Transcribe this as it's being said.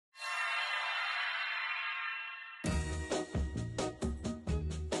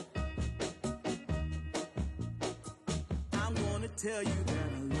tell you that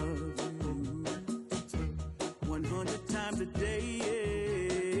I love you 100 times a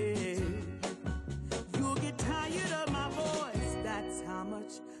day. You'll get tired of my voice. That's how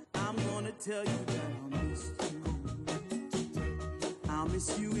much I'm gonna tell you that I'll miss you. I'll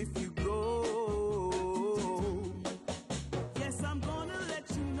miss you if you go. Yes, I'm gonna let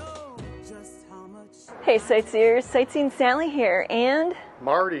you know just how much. Hey sightseers, SightseeingSally here, and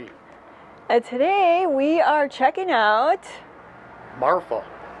Marty. And today we are checking out Marfa,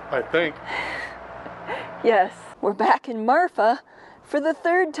 I think. Yes, we're back in Marfa for the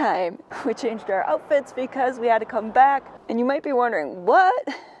third time. We changed our outfits because we had to come back. And you might be wondering, what?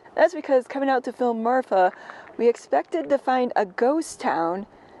 That's because coming out to film Marfa, we expected to find a ghost town,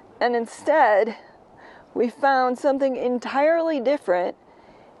 and instead we found something entirely different.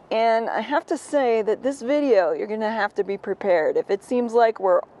 And I have to say that this video, you're gonna have to be prepared. If it seems like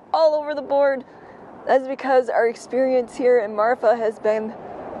we're all over the board, that's because our experience here in Marfa has been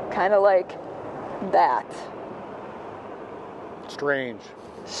kind of like that. Strange.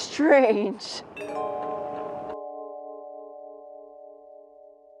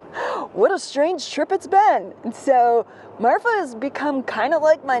 What a strange trip it's been. And so Marfa has become kind of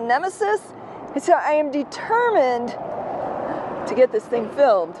like my nemesis. And so I am determined to get this thing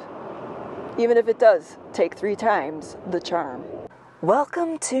filmed, even if it does take 3 times the charm.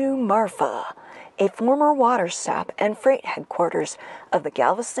 Welcome to Marfa, a former water stop and freight headquarters of the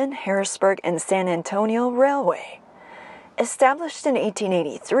Galveston, Harrisburg, and San Antonio Railway. Established in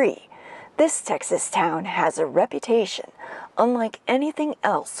 1883, this Texas town has a reputation unlike anything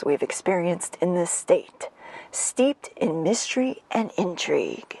else we've experienced in this state, steeped in mystery and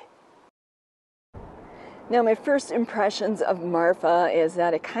intrigue. Now, my first impressions of Marfa is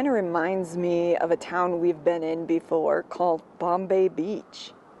that it kind of reminds me of a town we've been in before called Bombay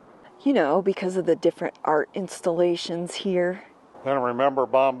Beach. You know, because of the different art installations here. I don't remember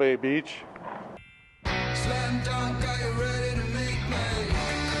Bombay Beach. Slam dunk, are you ready to meet me?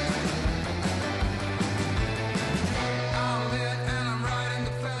 I'm in and I'm riding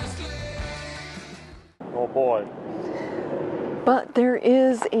the fast lane. Oh boy. But there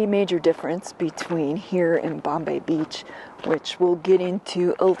is a major difference between here and Bombay Beach, which we'll get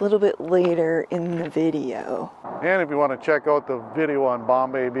into a little bit later in the video. And if you want to check out the video on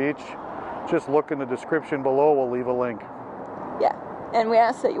Bombay Beach, just look in the description below. We'll leave a link. Yeah, and we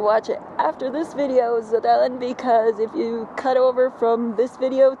ask that you watch it after this video is done, because if you cut over from this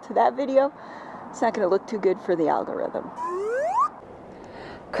video to that video, it's not going to look too good for the algorithm.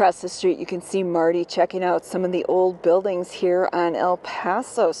 Across the street, you can see Marty checking out some of the old buildings here on El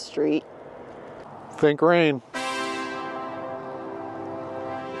Paso Street. Think rain.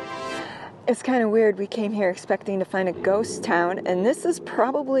 It's kind of weird. We came here expecting to find a ghost town, and this is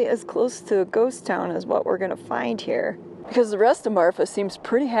probably as close to a ghost town as what we're going to find here, because the rest of Marfa seems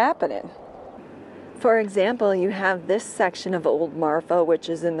pretty happening. For example, you have this section of old Marfa, which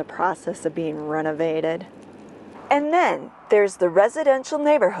is in the process of being renovated. And then there's the residential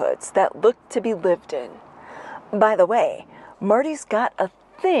neighborhoods that look to be lived in. By the way, Marty's got a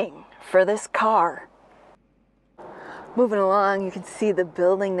thing for this car. Moving along, you can see the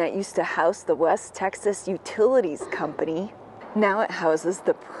building that used to house the West Texas Utilities Company. Now it houses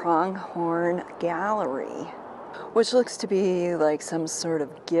the Pronghorn Gallery, which looks to be like some sort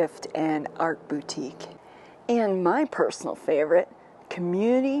of gift and art boutique. And my personal favorite,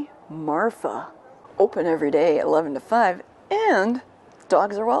 Community Marfa. Open every day, 11 to 5, and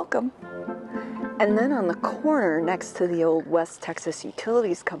dogs are welcome. And then on the corner next to the old West Texas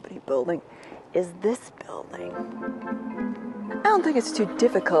Utilities Company building is this building. I don't think it's too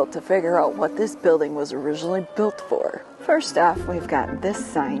difficult to figure out what this building was originally built for. First off, we've got this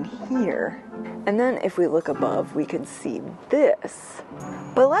sign here. And then if we look above, we can see this.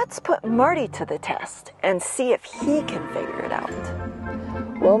 But let's put Marty to the test and see if he can figure it out.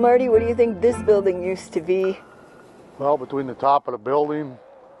 Well, Marty, what do you think this building used to be? Well, between the top of the building,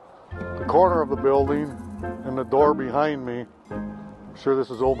 the corner of the building, and the door behind me, I'm sure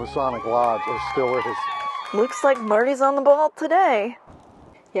this is Old Masonic Lodge. It still is. Looks like Marty's on the ball today.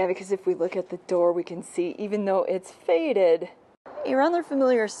 Yeah, because if we look at the door, we can see, even though it's faded, a rather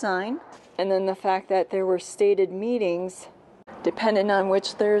familiar sign. And then the fact that there were stated meetings, depending on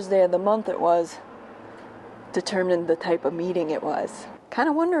which Thursday of the month it was, determined the type of meeting it was. Kind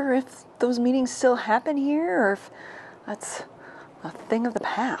of wonder if those meetings still happen here, or if that's a thing of the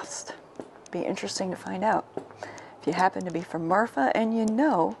past. Be interesting to find out. If you happen to be from Marfa and you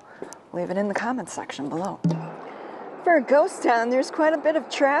know, leave it in the comments section below. For a ghost town, there's quite a bit of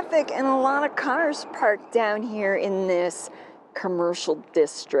traffic and a lot of cars parked down here in this commercial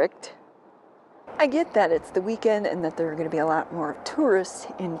district. I get that it's the weekend and that there are going to be a lot more tourists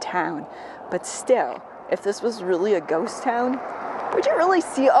in town, but still, if this was really a ghost town, would you really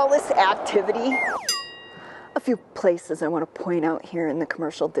see all this activity? A few places I want to point out here in the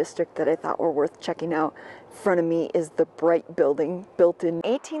commercial district that I thought were worth checking out. In front of me is the Bright Building, built in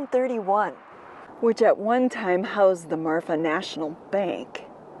 1831, which at one time housed the Marfa National Bank.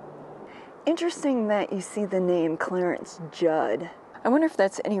 Interesting that you see the name Clarence Judd. I wonder if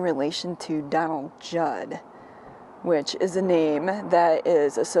that's any relation to Donald Judd, which is a name that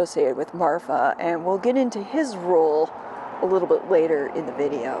is associated with Marfa, and we'll get into his role a little bit later in the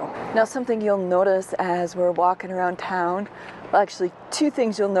video. Now, something you'll notice as we're walking around town, well, actually two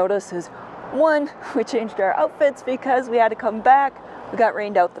things you'll notice is, one, we changed our outfits because we had to come back. We got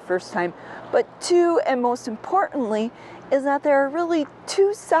rained out the first time. But two, and most importantly, is that there are really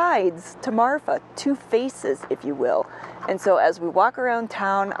two sides to Marfa, two faces, if you will. And so as we walk around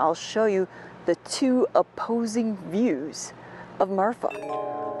town, I'll show you the two opposing views of Marfa.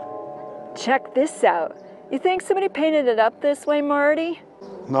 Check this out. You think somebody painted it up this way, Marty?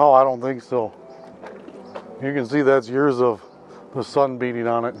 No, I don't think so. You can see that's years of the sun beating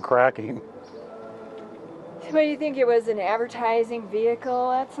on it and cracking. What, do you think it was an advertising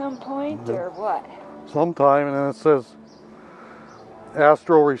vehicle at some point, or what? Sometime, and then it says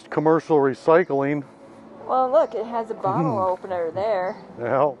commercial recycling. Well, look, it has a bottle opener there.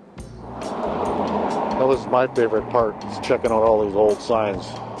 Yeah. Well, this is my favorite part, is checking out all these old signs.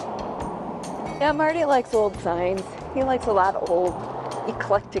 Yeah, Marty likes old signs. He likes a lot of old,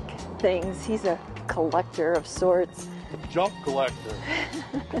 eclectic things. He's a collector of sorts. Junk collector.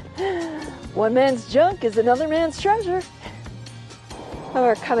 One man's junk is another man's treasure. Oh,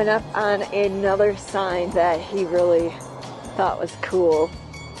 we're coming up on another sign that he really thought was cool.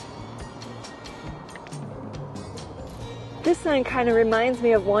 This sign kind of reminds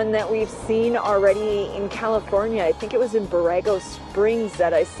me of one that we've seen already in California. I think it was in Borrego Springs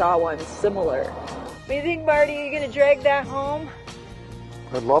that I saw one similar. What do you think, Marty? Are you going to drag that home?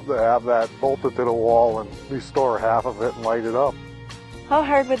 I'd love to have that bolted to the wall and restore half of it and light it up. How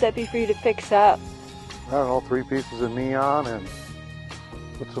hard would that be for you to fix up? I don't know, 3 pieces of neon and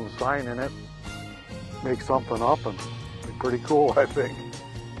put some sign in it. Make something up and be pretty cool, I think.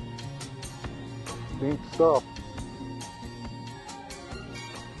 Neat stuff.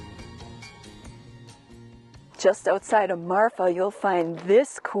 Just outside of Marfa, you'll find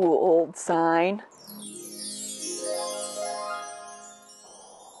this cool old sign.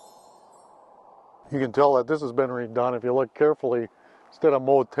 You can tell that this has been redone. If you look carefully, instead of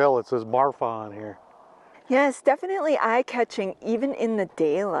motel, it says Marfa on here. Yeah, it's definitely eye-catching, even in the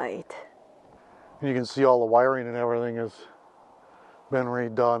daylight. You can see all the wiring and everything has been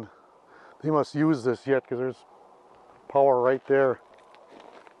redone. They must use this yet because there's power right there.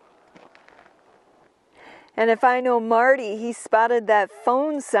 And if I know Marty, he spotted that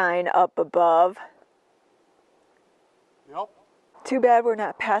phone sign up above. Yep. Too bad we're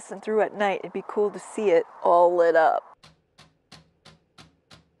not passing through at night. It'd be cool to see it all lit up.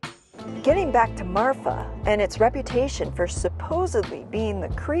 Getting back to Marfa and its reputation for supposedly being the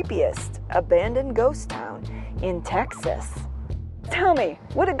creepiest abandoned ghost town in Texas. Tell me,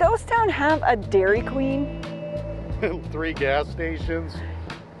 would a ghost town have a Dairy Queen? 3 gas stations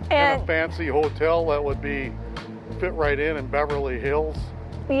and a fancy hotel that would fit right in Beverly Hills.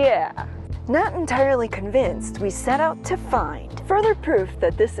 Yeah. Not entirely convinced, we set out to find further proof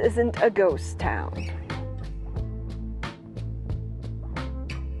that this isn't a ghost town.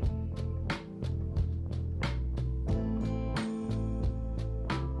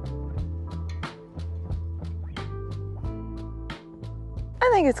 I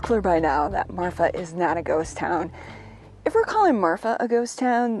think it's clear by now that Marfa is not a ghost town. If we're calling Marfa a ghost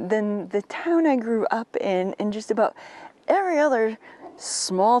town, then the town I grew up in and just about every other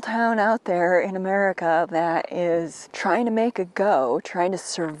small town out there in America that is trying to make a go, trying to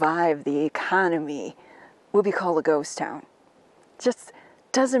survive the economy, will be called a ghost town. Just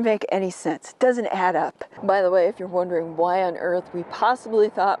doesn't make any sense. Doesn't add up. By the way, if you're wondering why on earth we possibly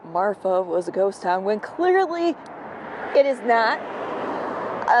thought Marfa was a ghost town when clearly it is not,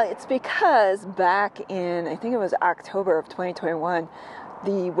 it's because back in, I think it was October of 2021,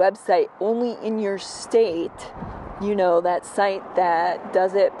 the website Only in Your State, you know, that site that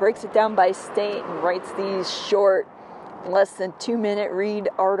does it, breaks it down by state and writes these short, less than 2-minute read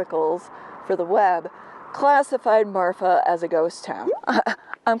articles for the web, classified Marfa as a ghost town.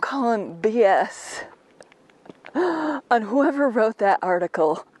 I'm calling BS on whoever wrote that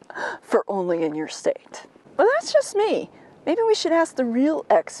article for Only in Your State. Well, that's just me. Maybe we should ask the real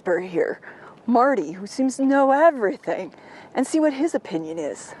expert here, Marty, who seems to know everything, and see what his opinion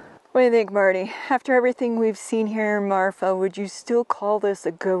is. What do you think, Marty? After everything we've seen here in Marfa, would you still call this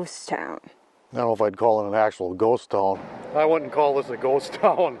a ghost town? I don't know if I'd call it an actual ghost town. I wouldn't call this a ghost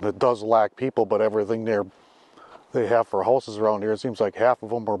town. It does lack people, but everything they have for houses around here, it seems like half of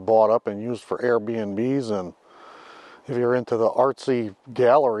them were bought up and used for Airbnbs. And if you're into the artsy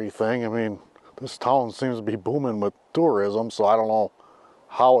gallery thing, I mean, this town seems to be booming with tourism, so I don't know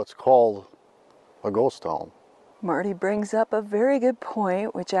how it's called a ghost town. Marty brings up a very good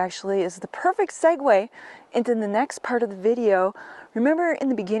point, which actually is the perfect segue into the next part of the video. Remember in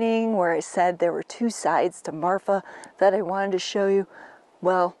the beginning where I said there were two sides to Marfa that I wanted to show you?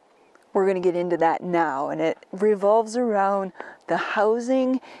 Well, we're going to get into that now, and it revolves around the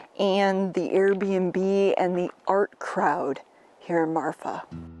housing and the Airbnb and the art crowd here in Marfa.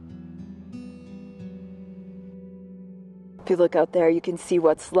 If you look out there, you can see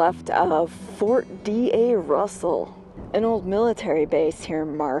what's left of Fort D.A. Russell, an old military base here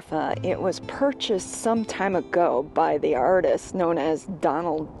in Marfa. It was purchased some time ago by the artist known as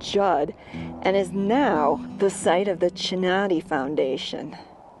Donald Judd and is now the site of the Chinati Foundation,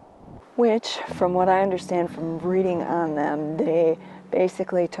 which, from what I understand from reading on them, they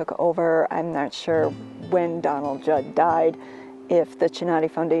basically took over. I'm not sure when Donald Judd died, if the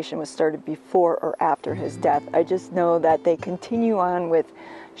Chinati Foundation was started before or after his death. I just know that they continue on with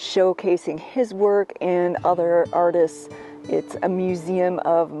showcasing his work and other artists. It's a museum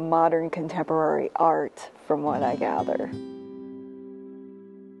of modern contemporary art, from what I gather.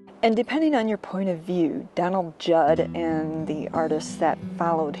 And depending on your point of view, Donald Judd and the artists that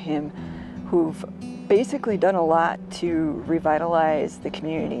followed him, who've basically done a lot to revitalize the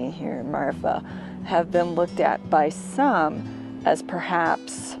community here in Marfa, have been looked at by some as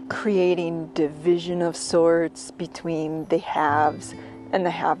perhaps creating division of sorts between the haves and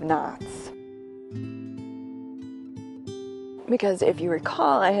the have-nots. Because if you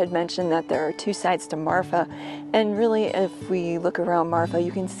recall, I had mentioned that there are two sides to Marfa, and really if we look around Marfa,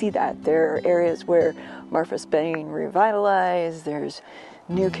 you can see that there are areas where Marfa's being revitalized, there's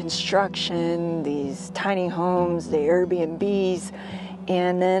new construction, these tiny homes, the Airbnbs,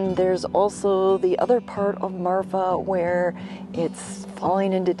 and then there's also the other part of Marfa where it's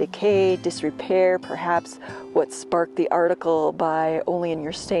falling into decay, disrepair, perhaps what sparked the article by Only in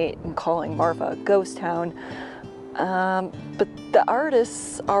Your State and calling Marfa a ghost town. But the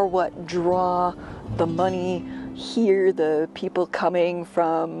artists are what draw the money here, the people coming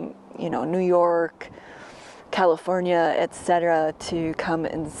from, New York, California, etc., to come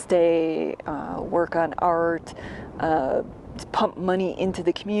and stay, work on art, pump money into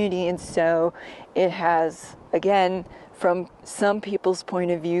the community. And so it has, again, from some people's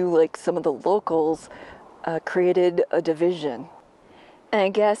point of view, like some of the locals, created a division. And I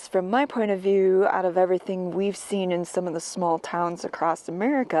guess from my point of view, out of everything we've seen in some of the small towns across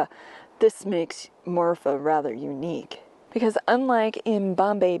America, this makes Marfa rather unique. Because unlike in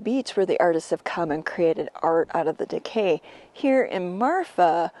Bombay Beach, where the artists have come and created art out of the decay, here in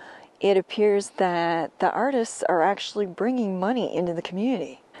Marfa, it appears that the artists are actually bringing money into the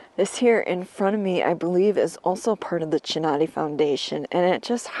community. This here in front of me, I believe, is also part of the Chinati Foundation, and it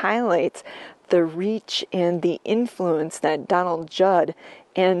just highlights the reach and the influence that Donald Judd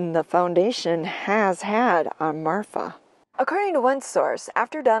and the foundation has had on Marfa. According to one source,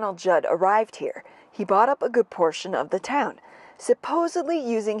 after Donald Judd arrived here, he bought up a good portion of the town, supposedly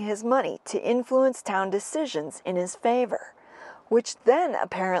using his money to influence town decisions in his favor, which then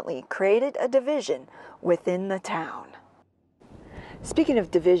apparently created a division within the town. Speaking of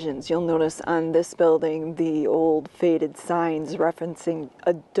divisions, you'll notice on this building the old faded signs referencing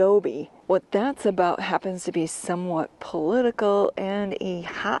Adobe. What that's about happens to be somewhat political and a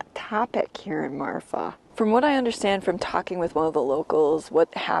hot topic here in Marfa. From what I understand from talking with one of the locals,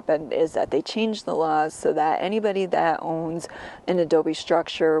 what happened is that they changed the laws so that anybody that owns an Adobe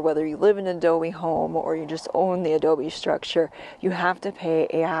structure, whether you live in an Adobe home or you just own the Adobe structure, you have to pay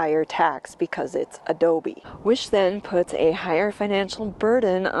a higher tax because it's Adobe, which then puts a higher financial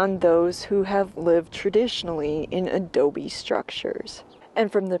burden on those who have lived traditionally in Adobe structures. And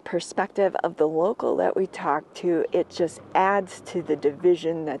from the perspective of the local that we talked to, it just adds to the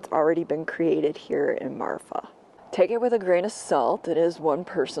division that's already been created here in Marfa. Take it with a grain of salt. It is one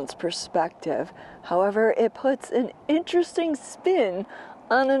person's perspective. However, it puts an interesting spin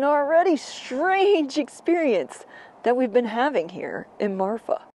on an already strange experience that we've been having here in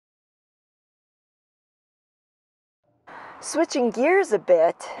Marfa. Switching gears a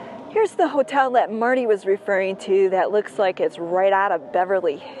bit, here's the hotel that Marty was referring to that looks like it's right out of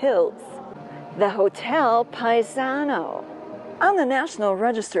Beverly Hills. The Hotel Paisano. On the National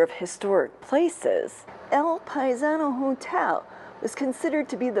Register of Historic Places, El Paisano Hotel was considered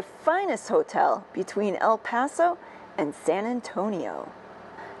to be the finest hotel between El Paso and San Antonio.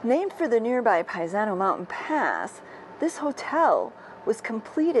 Named for the nearby Paisano Mountain Pass, this hotel was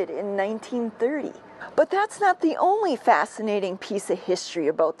completed in 1930. But that's not the only fascinating piece of history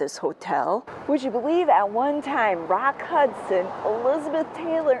about this hotel. Would you believe at one time Rock Hudson, Elizabeth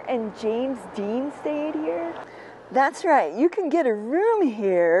Taylor, and James Dean stayed here? That's right, you can get a room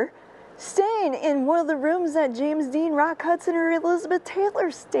here staying in one of the rooms that James Dean, Rock Hudson, or Elizabeth Taylor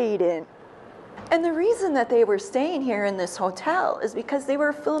stayed in. And the reason that they were staying here in this hotel is because they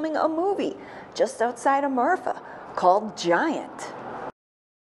were filming a movie just outside of Marfa called Giant.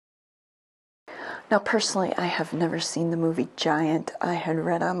 Now, personally, I have never seen the movie Giant. I had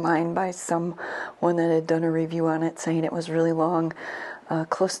read online by someone that had done a review on it saying it was really long,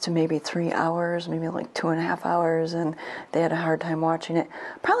 close to maybe 3 hours, maybe like 2.5 hours, and they had a hard time watching it.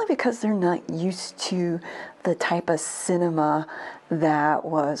 Probably because they're not used to the type of cinema that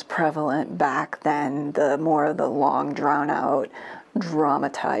was prevalent back then, the more of the long, drawn-out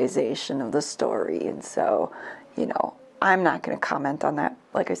dramatization of the story. And so, you know, I'm not going to comment on that.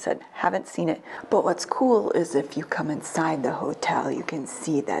 Like I said, haven't seen it. But what's cool is if you come inside the hotel, you can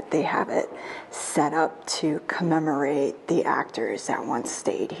see that they have it set up to commemorate the actors that once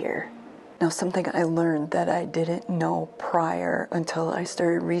stayed here. Now, something I learned that I didn't know prior until I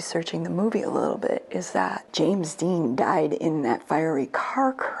started researching the movie a little bit is that James Dean died in that fiery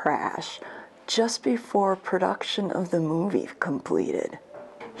car crash just before production of the movie completed.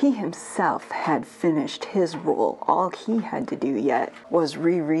 He himself had finished his role. All he had to do yet was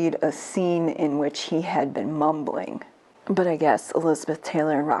reread a scene in which he had been mumbling. But I guess Elizabeth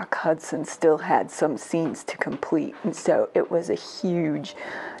Taylor and Rock Hudson still had some scenes to complete, and so it was a huge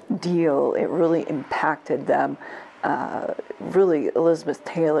deal. It really impacted them. Really, Elizabeth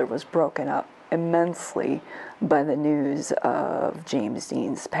Taylor was broken up immensely by the news of James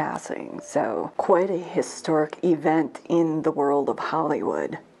Dean's passing. So quite a historic event in the world of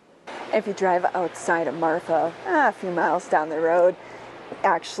Hollywood. If you drive outside of Marfa, a few miles down the road,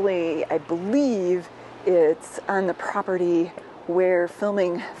 actually, I believe it's on the property where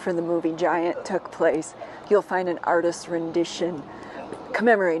filming for the movie Giant took place, you'll find an artist's rendition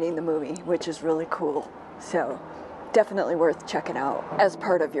commemorating the movie, which is really cool. So definitely worth checking out as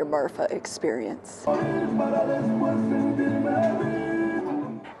part of your Marfa experience.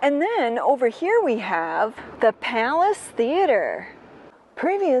 And then over here we have the Palace Theater,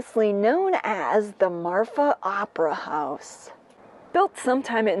 previously known as the Marfa Opera House. Built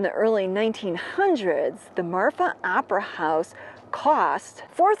sometime in the early 1900s, the Marfa Opera House cost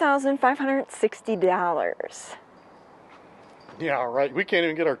 $4,560. Yeah, right. We can't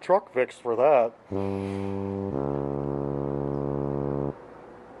even get our truck fixed for that.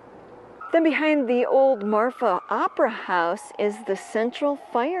 Then behind the old Marfa Opera House is the Central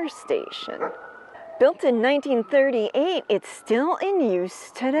Fire Station. Built in 1938, it's still in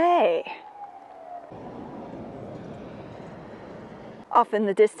use today. Off in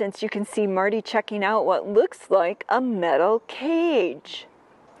the distance, you can see Marty checking out what looks like a metal cage.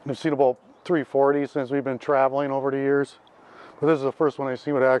 I've seen about 340 since we've been traveling over the years. But this is the first one I've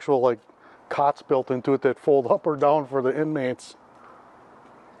seen with actual like cots built into it that fold up or down for the inmates.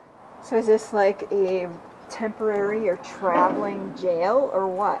 So is this like a temporary or traveling jail or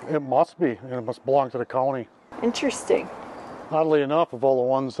what? It must be, and it must belong to the county. Interesting. Oddly enough, of all the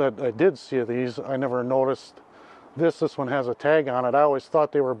ones that I did see of these, I never noticed this one has a tag on it. I always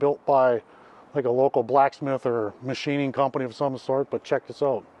thought they were built by like a local blacksmith or machining company of some sort, but check this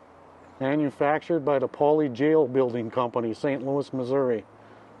out. Manufactured by the Pauley Jail Building Company, St. Louis, Missouri.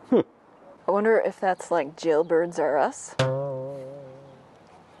 I wonder if that's like Jailbirds Are Us.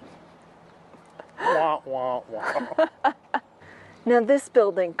 Wah, wah, wah. Now this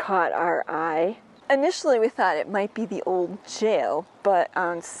building caught our eye. Initially we thought it might be the old jail, but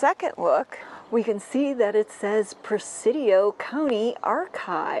on second look, we can see that it says Presidio County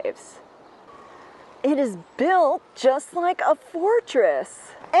Archives. It is built just like a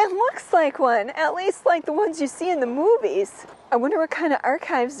fortress. It looks like one, at least like the ones you see in the movies. I wonder what kind of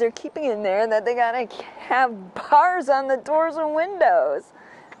archives they're keeping in there that they gotta have bars on the doors and windows.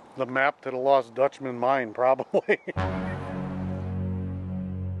 The map to the Lost Dutchman mine, probably.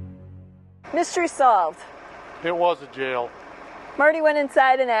 Mystery solved. It was a jail. Marty went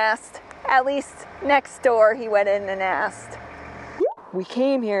inside and asked. At least next door he went in and asked. We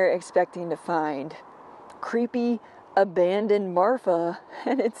came here expecting to find creepy, abandoned Marfa,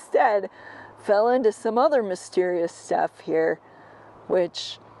 and instead fell into some other mysterious stuff here,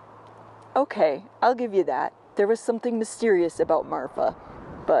 which, okay, I'll give you that. There was something mysterious about Marfa,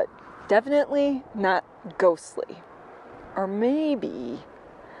 but definitely not ghostly. Or maybe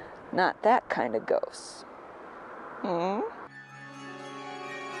not that kind of ghost.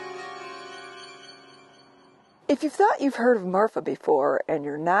 If you've thought you've heard of Marfa before and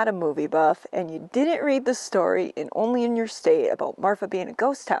you're not a movie buff and you didn't read the story in Only in Your State about Marfa being a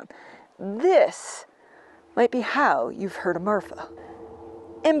ghost town, this might be how you've heard of Marfa.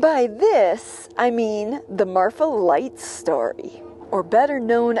 And by this, I mean the Marfa Lights story, or better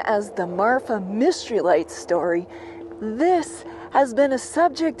known as the Marfa Mystery Lights story. This has been a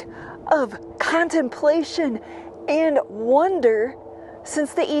subject of contemplation and wonder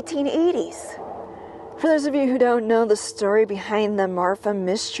since the 1880s. For those of you who don't know the story behind the Marfa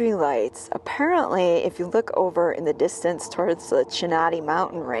Mystery Lights, apparently if you look over in the distance towards the Chinati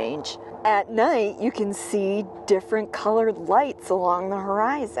mountain range, at night you can see different colored lights along the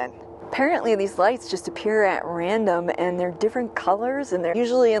horizon. Apparently these lights just appear at random and they're different colors and they're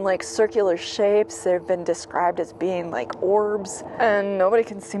usually in like circular shapes. They've been described as being like orbs and nobody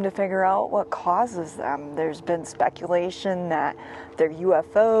can seem to figure out what causes them. There's been speculation that they're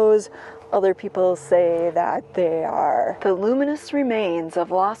UFOs. Other people say that they are the luminous remains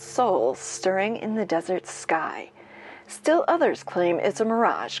of lost souls stirring in the desert sky. Still others claim it's a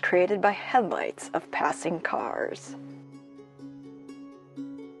mirage created by headlights of passing cars.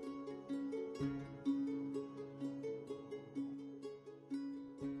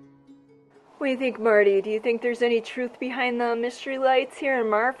 What do you think, Marty? Do you think there's any truth behind the mystery lights here in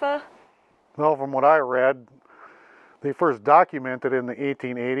Marfa? Well, from what I read, they first documented in the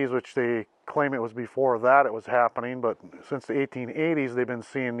 1880s, which they claim it was before that it was happening, but since the 1880s they've been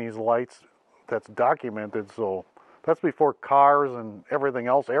seeing these lights that's documented, so that's before cars and everything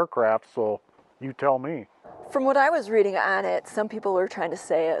else, aircraft, so you tell me. From what I was reading on it, some people were trying to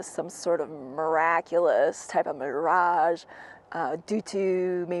say it's some sort of miraculous type of mirage due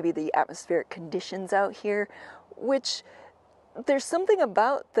to maybe the atmospheric conditions out here, which there's something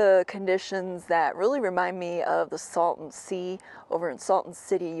about the conditions that really remind me of the Salton Sea. Over in Salton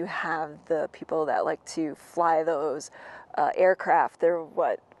City, you have the people that like to fly those aircraft. They're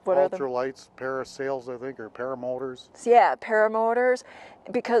what are they? Ultralights, parasails, I think, or paramotors. Yeah, paramotors,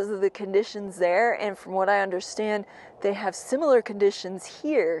 because of the conditions there. And from what I understand, they have similar conditions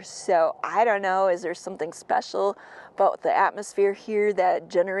here. So I don't know, is there something special about the atmosphere here that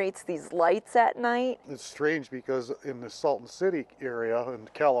generates these lights at night? It's strange because in the Salton City area in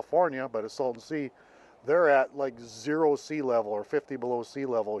California, by the Salton Sea, they're at like 0 sea level or 50 below sea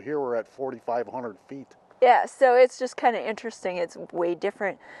level. Here we're at 4,500 feet. Yeah, so it's just kind of interesting. It's way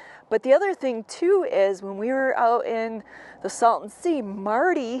different. But the other thing too is when we were out in the Salton Sea,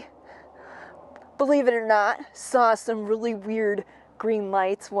 Marty, believe it or not, saw some really weird green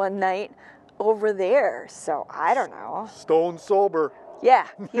lights one night over there. So I don't know. Stone sober. Yeah,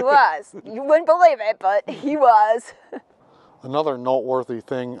 he was. You wouldn't believe it, but he was. Another noteworthy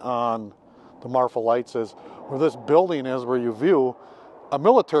thing on the Marfa Lights is where this building is, where you view, a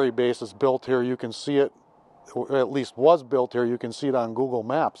military base is built here. You can see it, or at least was built here. You can see it on Google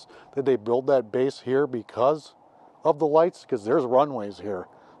Maps. Did they build that base here because of the lights? Because there's runways here.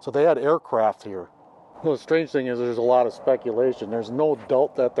 So they had aircraft here. Well, the strange thing is there's a lot of speculation. There's no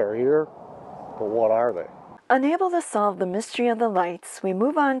doubt that they're here, but what are they? Unable to solve the mystery of the lights, we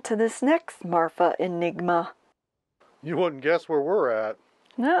move on to this next Marfa enigma. You wouldn't guess where we're at.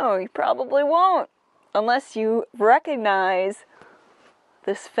 No, you probably won't, unless you recognize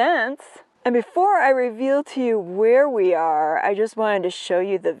this fence. And before I reveal to you where we are, I just wanted to show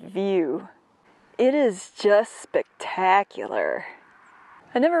you the view. It is just spectacular.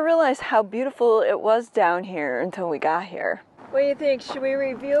 I never realized how beautiful it was down here until we got here. What do you think? Should we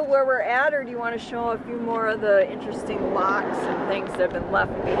reveal where we're at, or do you want to show a few more of the interesting locks and things that have been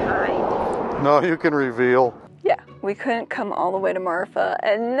left behind? No, you can reveal. Yeah, we couldn't come all the way to Marfa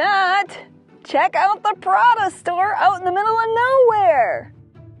and not check out the Prada store out in the middle of nowhere.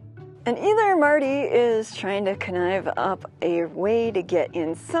 And either Marty is trying to connive up a way to get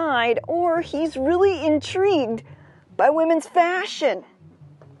inside, or he's really intrigued by women's fashion.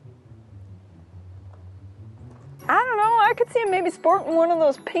 I don't know, I could see him maybe sporting one of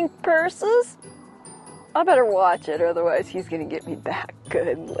those pink purses. I better watch it, otherwise he's gonna get me back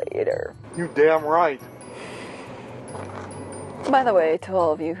good later. You damn right. By the way, to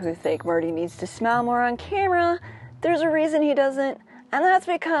all of you who think Marty needs to smile more on camera, there's a reason he doesn't. And that's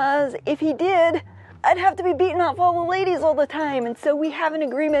because if he did, I'd have to be beating off all the ladies all the time. And so we have an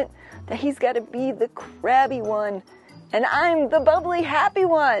agreement that he's got to be the crabby one. And I'm the bubbly, happy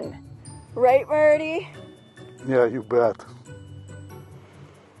one. Right, Marty? Yeah, you bet.